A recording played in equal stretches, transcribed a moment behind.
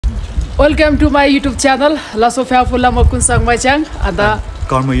Welcome to my YouTube channel. Lasofia Fulla Makunsang Maichyang and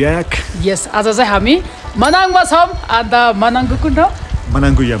Karmayak. Yes, आज चाहिँ हामी मनाङमा छौं and मनाङको कुन ठाउँ?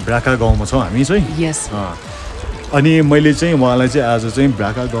 मनाङको यहाँ ब्राका गाउँमा छौं हामी चाहिँ. Yes. अनि मैले चाहिँ उहाँलाई चाहिँ आज चाहिँ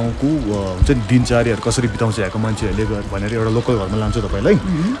ब्राका गाउँको हुन्छ नि दिनचर्याहरु कसरी बिताउँछ यहाँको मान्छेहरुले भनेर एउटा लोकल घरमा लान्छु तपाईलाई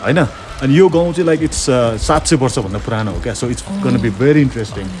हैन. अनि यो गाउँ चाहिँ लाइक इट्स 700 वर्ष भन्दा पुरानो हो क्या. So it's gonna be very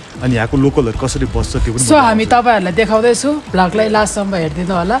interesting. अनि यहाँको लोकलहरु कसरी बस्छ त्यो पनि. सो हामी तपाईहरुलाई देखाउँदै छु. ब्लगलाई लास्टसम्म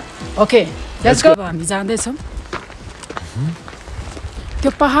हेर्दिनु होला. Okay, let's go. हामी जाँदै छौं.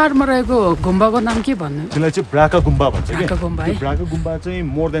 त्यो पहाडमा रहेको गुम्बाको नाम के भन्नु? त्यसलाई चाहिँ ब्राका गुम्बा भन्छ के. ब्राका गुम्बा है. ब्राका गुम्बा चाहिँ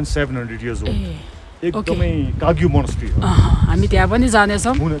मोर देन 700 इयर्स ओल्ड. एकदमै काग्यू मोनास्ट्री हो. हामी त्यहाँ पनि जाने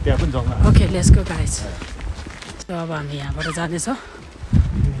छौं. त्यहाँ पनि जाउँ. Okay, let's go guys. So अब हामी यहाँबाट जाने छौं.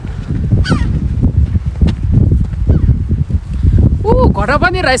 घोडा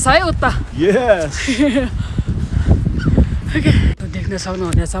पनि रहेछ है उता. यस. ओके, देख्न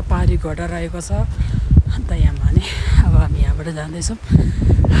सक्नुहुनेछ पहाडी घोडा रहेको छ. अन्त यहाँ भने अब हामी यहाँबाट जाँदैछौँ.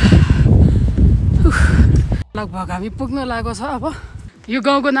 लगभग हामी पुग्न लागेको छ. अब यो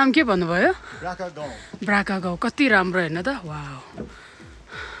गाउँको नाम के भन्नुभयो? ब्राका गाउँ. ब्राका गाउँ कति राम्रो हैन त. वाउ.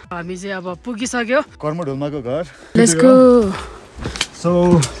 हामी चाहिँ अब पुगिसक्यो. कर्मढोल्माको घर. Let's go. सो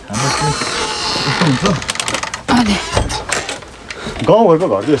हाम्रो यस्तो हुन्छ. अनि गाउँहरुको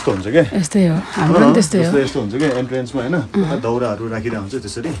घर चाहिँ यस्तो हुन्छ के. यस्तै हो. हाम्रो पनि त्यस्तै हो. यस्तो हुन्छ के एन्ट्रेन्समा हैन. दौराहरु राखिरा हुन्छ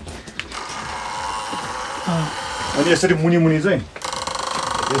त्यसरी. अनि यसरी मुनि चाहिँ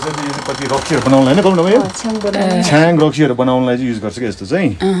यसरी पछि रक्सीहरु बनाउनलाई हैन गाउँमा यो छ्याङ रक्सीहरु बनाउनलाई चाहिँ युज गर्छ के यस्तो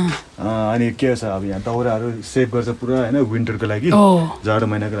चाहिँ. अनि के छ अब यहाँ दौराहरु सेभ गर्छ पुरा हैन विन्टरको लागि, जाडो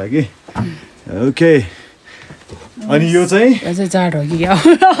महिनाको लागि. ओके. अनि यो चाहिँ जाडो हो कि क्या?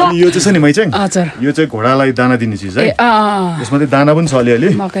 अनि यो चाहिँ छ नि माइच्याङ. हजुर. यो चाहिँ घोडालाई दाना दिने चिज है. यसमा चाहिँ दाना पनि छ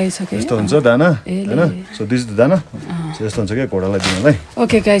अलिअलि. मकै छ के? यस्तो हुन्छ दाना हैन. सो दिस द दाना. सो यस्तो हुन्छ के घोडालाई दिनलाई.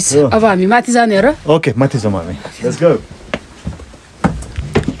 ओके गाइस, अब हामी माथि जाने हो र? ओके, माथि जाउँ हामी. Let's go.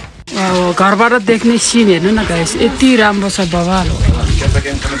 घरबाट देख्ने सिन हेर्नु न गाइस, यति राम्रो छ बवाल.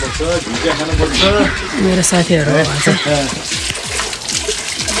 मेरो साथीहरु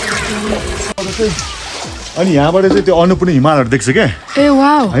अनि यहाँबाट चाहिँ त्यो अन्नपूर्ण हिमालहरु देख्छ के. ए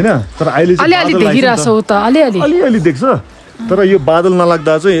वाउ. हैन, तर अहिले चाहिँ अलि देखिरा छ उता. अलि देख्छ. तर यो बादल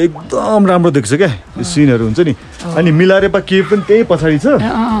नलाग्दा चाहिँ एकदम राम्रो देख्छ के यो सिनहरु हुन्छ नि. अनि मिलारेपा केभ पनि त्यही पछाडी छ.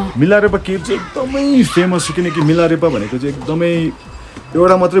 मिलारेपा केभ चाहिँ एकदमै फेमस छ किनकि मिलारेपा भनेको चाहिँ एकदमै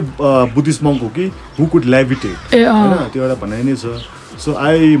एउटा मात्रै बुद्धिस्ट मङ्क हो कि हु कुड लेभिटेट हैन. त्यो एउटा भनाइ नै छ. सो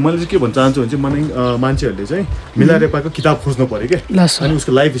मैले चाहिँ के भन्न चाहन्छु भने चाहिँ मान्छेहरूले चाहिँ मिलारेपाको किताब खोज्नु पर्यो के. अनि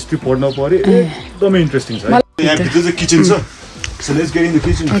उसको लाइफ हिस्ट्री पढ्नु पर्यो. एकदमै इन्ट्रेस्टिङ छ. यहाँ भित्र चाहिँ किचन छ. So let's get in the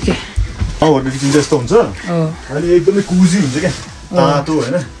kitchen. Okay. गाउँहरुको kitchen चाहिँ यस्तो हुन्छ. अनि एकदमै कुजी हुन्छ क्या. तातो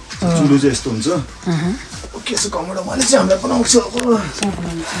हैन. चुलो चाहिँ यस्तो हुन्छ. ओके. सो कमडा मैले चाहिँ हामीलाई बनाउँछु अब.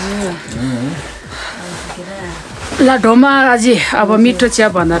 ला ढोमा आजी अब मिठो चिया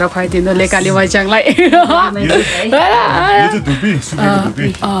भनेर खुवाइदिनु लेकाली माइच्याङलाई. यो चाहिँ धुपी, सुकेको धुपी.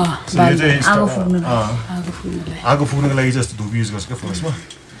 आगो फुक्नको लागि चाहिँ यस्तो धुपी युज गर्छ क्या फर्स्टमा.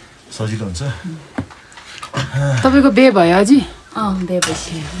 सजिलो हुन्छ. तपाईको बे भयो अजी? बे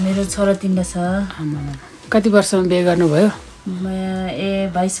भइसक्यो. मेरो छोरा 3 छ. कति वर्षमा बे गर्नुभयो? म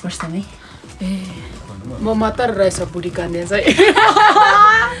 22 वर्षमै. म मात्र रहेछ बुढी कन्या चाहिँ.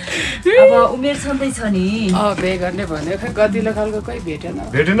 अब उमेर छँदै छ नि. बे गर्ने भन्यो खै गतिलो खालको कोही भेटेन.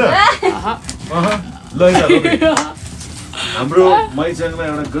 ल हाम्रो माइच्याङमा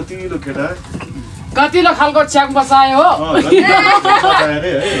एउटा गतिलो केटा गतिलो खालको च्याङ बसायो हो.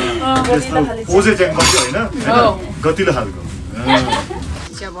 पोजे च्याङ बस्यो हैन. गतिलो खालको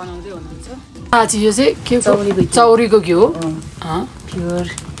चिया बनाउँदै हुनुहुन्छ. आज यो चाहिँ के चौरीको घिउ हो. प्योर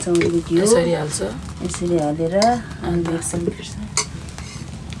चौरीको घिउ. यसरी हाल्छ. यसरी हालेर अनि एकछिन फिर्छ.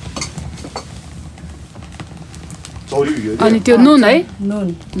 अनि त्यो नुन है. नुन.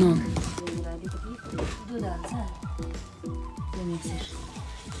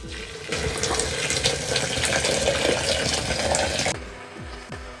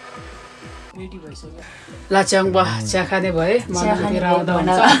 लाच्याङबा चिया खाने भए मतिर आउँदा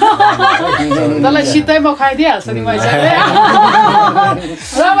हुन्छ. तँलाई सिधै म खाइदिइहाल्छु नि माइच्याङले.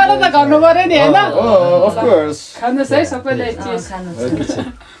 रमाइलो त गर्नु पर्यो नि होइन. खानुहोस् है सबैले.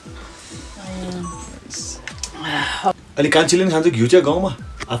 अनि कान्छीले नि खान्छ घिउ चिया गाउँमा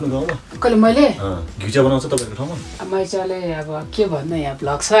आफ्नो गाउँमा. कहिले मैले घिउ चिया बनाउँछ तपाईको ठाउँमा. माइच्याले अब के भन्नु यहाँ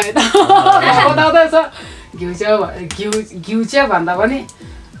ब्लग छ हैन. बताउँदैछ घिउ चिया भन्दा पनि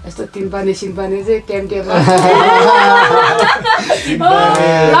यस्तो 3 पानी सिनपानी चाहिँ टेम्टेबल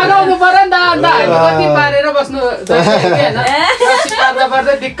लगाउनु पर्यो नि त. अन्त हामी कति पारेर बस्नु हैन. रक्सी पार्दा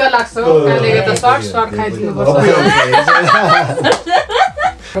पार्दै दिक्क लाग्छ. त्यसले त सर्ट खाइदिनु पर्छ.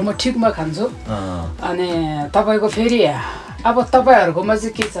 र म ठिकमा खान्छु अनि तपाईको फेरि अब तपाईहरुकोमा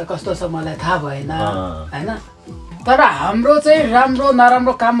चाहिँ के छ कस्तो छ मलाई थाहा भएन हैन तर हाम्रो चाहिँ राम्रो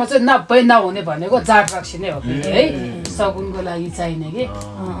नराम्रो काममा चाहिँ नहुने भनेको जात रक्सी नै हो है सगुनको लागि चाहिने कि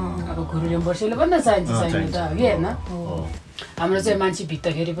अब गुरुले वर्षले पनि चाहिने त हो कि हैन हाम्रो चाहिँ मान्छे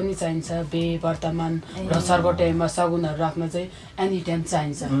भित्दाखेरि पनि चाहिन्छ बे वर्तमान र सर्को टाइममा सगुनहरु राख्न चाहिँ एनी टाइम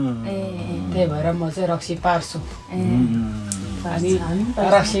चाहिन्छ त्यही भएर म चाहिँ रक्सी पार्छु अनि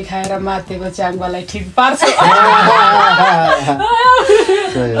रक्सी खाएर मातेको च्याङ्बालाई ठिक पार्छु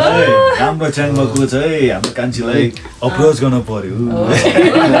राम्रो च्याङ्बाको चाहिँ हाम्रो कान्छीलाई अप्रोच गर्न पर्यो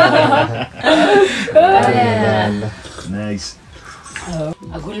नाइस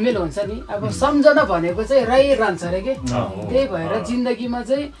घुलमिल हुन्छ नि अब सम्झना भनेको चाहिँ रहिरहन्छ अरे के त्यही भएर जिन्दगीमा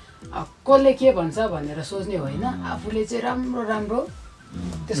चाहिँ कसले के भन्छ भनेर सोच्ने होइन आफूले चाहिँ राम्रो राम्रो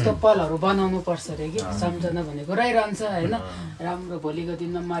त्यस्तो पलहरू बनाउनु पर्छ अरे कि सम्झना भनेको रहिरहन्छ होइन राम्रो भोलिको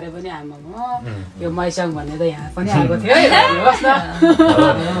दिनमा मरे पनि आमामा यो माइचाङ भन्ने त यहाँ पनि आएको थियो है हेर्नुहोस् न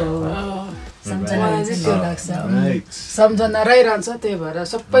त्यो लाग्छ सम्झना रहिरहन्छ त्यही भएर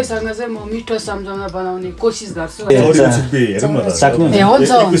सबैसँग चाहिँ म मिठो सम्झना बनाउने कोसिस गर्छु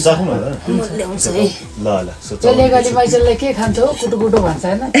लेकाली माइचललाई के खान्छ हो कुटु कुटु भन्छ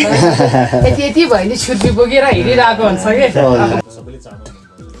होइन यति यति भयो नि छुर्पी बोकेर हिँडिरहेको हुन्छ कि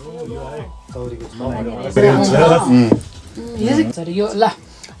यो ल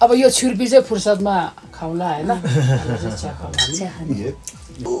अब यो छुर्पी चाहिँ फुर्सदमा खाउँला होइन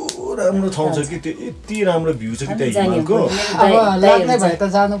राम्रो ठाउँ छ कि त्यो यति राम्रो भ्यू छ कि त्यहाँ हिमालको अब लाग्ने भए त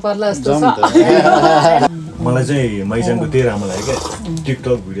जानु पर्ला जस्तो छ मलाई चाहिँ माइचाङको त्यही राम्रो लाग्यो क्या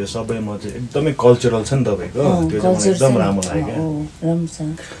टिकटक भिडियो सबैमा चाहिँ एकदमै कल्चरल छ नि तपाईँको त्यो चाहिँ मलाई एकदम राम्रो लाग्यो क्या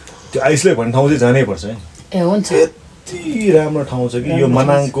त्यो आइसले भन्ने ठाउँ चाहिँ जानै पर्छ है ए हुन्छ यति राम्रो ठाउँ छ कि यो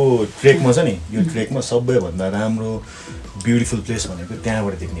मनाङको ट्रेकमा छ नि यो ट्रेकमा सबैभन्दा राम्रो ब्युटिफुल प्लेस भनेको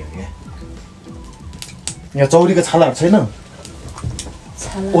त्यहाँबाट देख्ने हो क्या यहाँ चौरीको छालाहरू छैन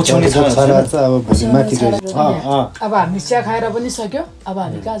अब हामी चिया खाएर पनि सक्यो अब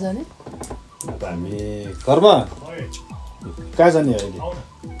हामी कहाँ जाने अब हामी घरमा कहाँ जाने अहिले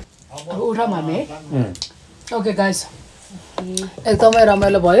अब उठाउँ हामी है ओके गाइस एकदमै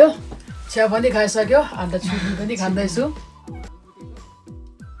रमाइलो भयो चिया पनि खाइसक्यो अन्त छुर्पी पनि खाँदैछु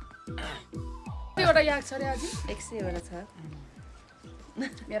एउटा याद छ रे आज 100 वटा छ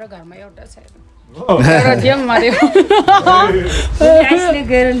मेरो घरमा एउटा छ एउटा थियो मार्यो आइसले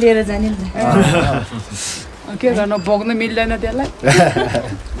गएर लिएर जाने नि के गर्नु बोक्नु मिल्दैन त्यसलाई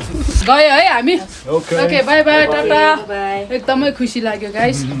गयो है हामी ओके बाई बाई टाटा एकदमै खुसी लाग्यो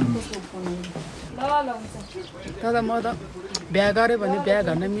गाइस ल हुन्छ म त बिहा गऱ्यो भने बिहा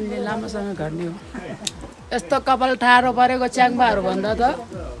गर्न मिल्ने लामोसँग गर्ने हो यस्तो कपाल ठाडो परेको च्याङ्बाहरू भन्दा त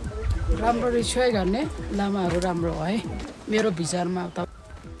राम्रो रिक्सै गर्ने लामाहरू राम्रो हो है मेरो विचारमा त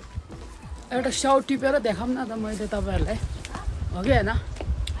एउटा स्याउ टिपेर देखाउँ न त मैले तपाईँहरूलाई हो कि होइन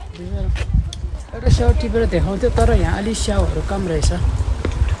एउटा स्याउ टिपेर देखाउँथ्यो तर यहाँ अलिक स्याउहरू कम रहेछ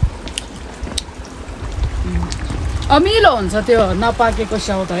अमिलो हुन्छ त्यो नपाकेको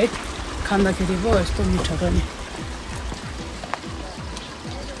स्याउ त है खाँदाखेरि पो यस्तो मिठो पनि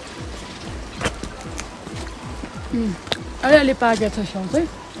अलिअलि पाकेको छ स्याउ चाहिँ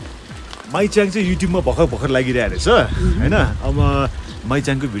माइचाङ चाहिँ युट्युबमा भर्खर भर्खर लागिरहेको रहेछ होइन अब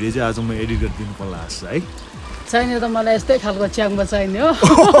माइचाङको भिडियो चाहिँ आज म एडिट गरिदिनु पर्ला जस्तो है चाहिने त मलाई यस्तै खालको च्याङ्बा चाहिने हो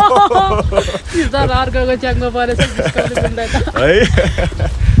तर अर्कोको च्याङ्बा परेछ है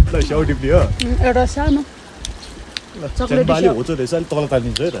ल स्याउ टिप्ने हो एउटा सानो चक्लेट होचो रहेछ अलिक तल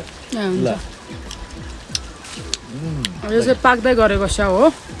तानिन्छ है त ल यो चाहिँ पाक्दै गरेको स्याउ हो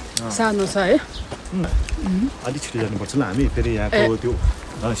सानो छ है अलिक छिटो जानुपर्छ ल हामी फेरि यहाँको त्यो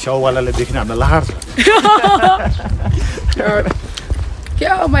स्याउवालाले देखिन हामीलाई लहार छ के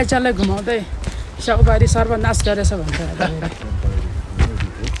हो माइचाङलाई घुमाउँदै स्याउबारी सर्वनाश गरेछ भन्छ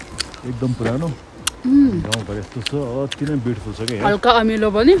एकदम पुरानो गाउँघर यस्तो छ अति नै ब्युटिफुल छ कि हल्का अमिलो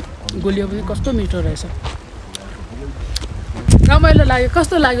पनि गुलियो पनि कस्तो मिठो रहेछ रमाइलो लाग्यो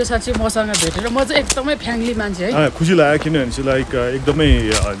कस्तो लाग्यो साँच्चै मसँग भेटेर म चाहिँ एकदमै फ्यामिली मान्छे है खुसी लाग्यो किनभने चाहिँ लाइक एकदमै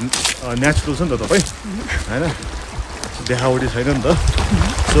नेचुरल छ नि त तपाईँ होइन देखावटी छैन नि त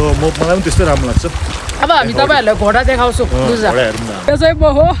सो मलाई पनि त्यस्तै राम्रो लाग्छ अब हामी तपाईँहरूलाई घोडा देखाउँछौँ यो चाहिँ म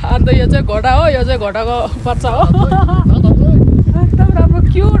हो अन्त यो चाहिँ घोडा हो यो चाहिँ घोडाको बच्चा हो एकदम राम्रो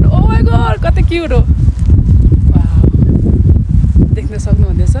क्युट ओ माइ गॉड कति क्युट हो देख्न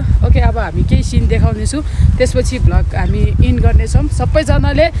सक्नुहुनेछ ओके अब हामी केही सिन देखाउनेछु त्यसपछि भ्लग हामी इन गर्नेछौँ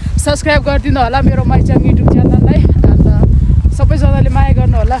सबैजनाले सब्सक्राइब गरिदिनु होला मेरो माइचाङ युट्युब च्यानललाई अन्त सबैजनाले माया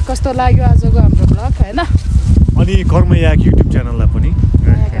गर्नु होला कस्तो लाग्यो आजको हाम्रो भ्लग होइन अनि कर्मयाग युट्युब च्यानललाई पनि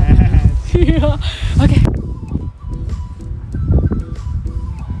ओके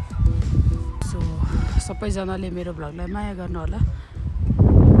सबैजनाले मेरो भ्लगलाई माया गर्नु होला।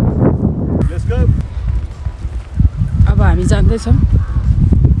 Let's go. अब हामी जाँदैछौँ।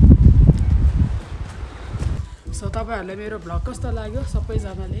 सो तपाईँहरूलाई मेरो भ्लग कस्तो लाग्यो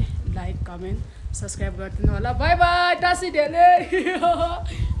सबैजनाले लाइक कमेन्ट सब्सक्राइब गरिदिनु होला। By by Tashi ढेले।